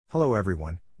Hello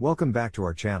everyone, welcome back to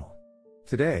our channel.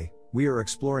 Today, we are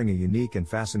exploring a unique and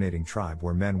fascinating tribe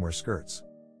where men wear skirts.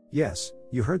 Yes,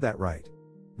 you heard that right.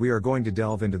 We are going to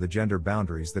delve into the gender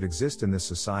boundaries that exist in this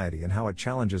society and how it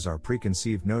challenges our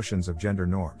preconceived notions of gender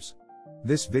norms.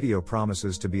 This video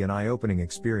promises to be an eye-opening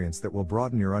experience that will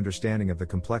broaden your understanding of the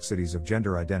complexities of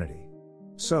gender identity.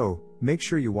 So, make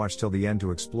sure you watch till the end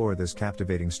to explore this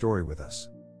captivating story with us.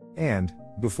 And,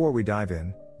 before we dive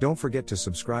in, don't forget to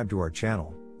subscribe to our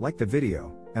channel, like the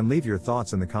video, and leave your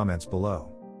thoughts in the comments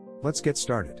below. Let's get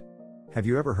started. Have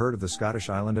you ever heard of the Scottish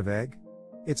island of Eigg?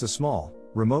 It's a small,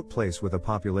 remote place with a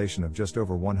population of just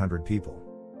over 100 people.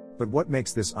 But what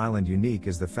makes this island unique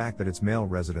is the fact that its male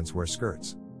residents wear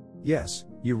skirts. Yes,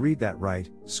 you read that right,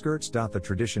 skirts. The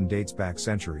tradition dates back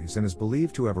centuries and is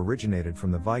believed to have originated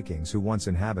from the Vikings who once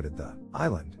inhabited the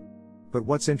island. But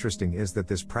what's interesting is that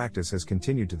this practice has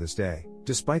continued to this day,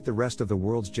 despite the rest of the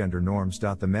world's gender norms.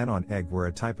 The men on Eigg wear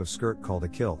a type of skirt called a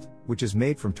kilt, which is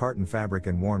made from tartan fabric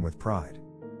and worn with pride.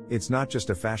 It's not just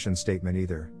a fashion statement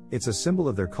either, it's a symbol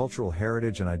of their cultural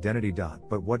heritage and identity.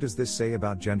 But what does this say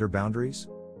about gender boundaries?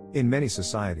 In many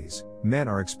societies, men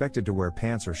are expected to wear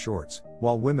pants or shorts,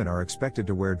 while women are expected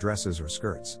to wear dresses or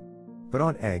skirts. But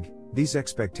on Eigg, these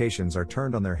expectations are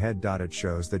turned on their head. It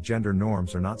shows that gender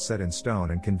norms are not set in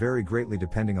stone and can vary greatly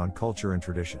depending on culture and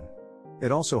tradition. It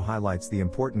also highlights the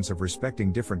importance of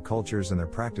respecting different cultures and their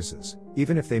practices,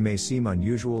 even if they may seem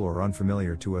unusual or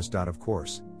unfamiliar to us. Of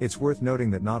course, it's worth noting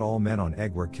that not all men on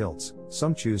Eigg wear kilts,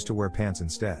 some choose to wear pants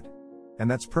instead. And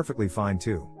that's perfectly fine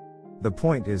too. The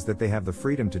point is that they have the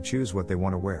freedom to choose what they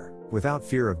want to wear, without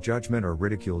fear of judgment or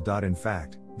ridicule. In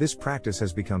fact, this practice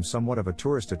has become somewhat of a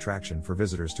tourist attraction for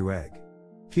visitors to Eigg.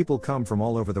 People come from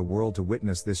all over the world to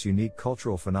witness this unique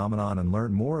cultural phenomenon and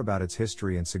learn more about its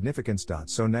history and significance.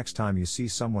 So next time you see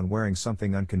someone wearing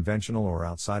something unconventional or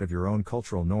outside of your own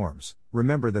cultural norms,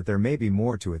 remember that there may be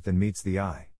more to it than meets the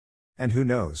eye. And who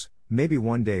knows, maybe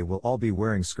one day we'll all be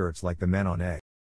wearing skirts like the men on Eigg.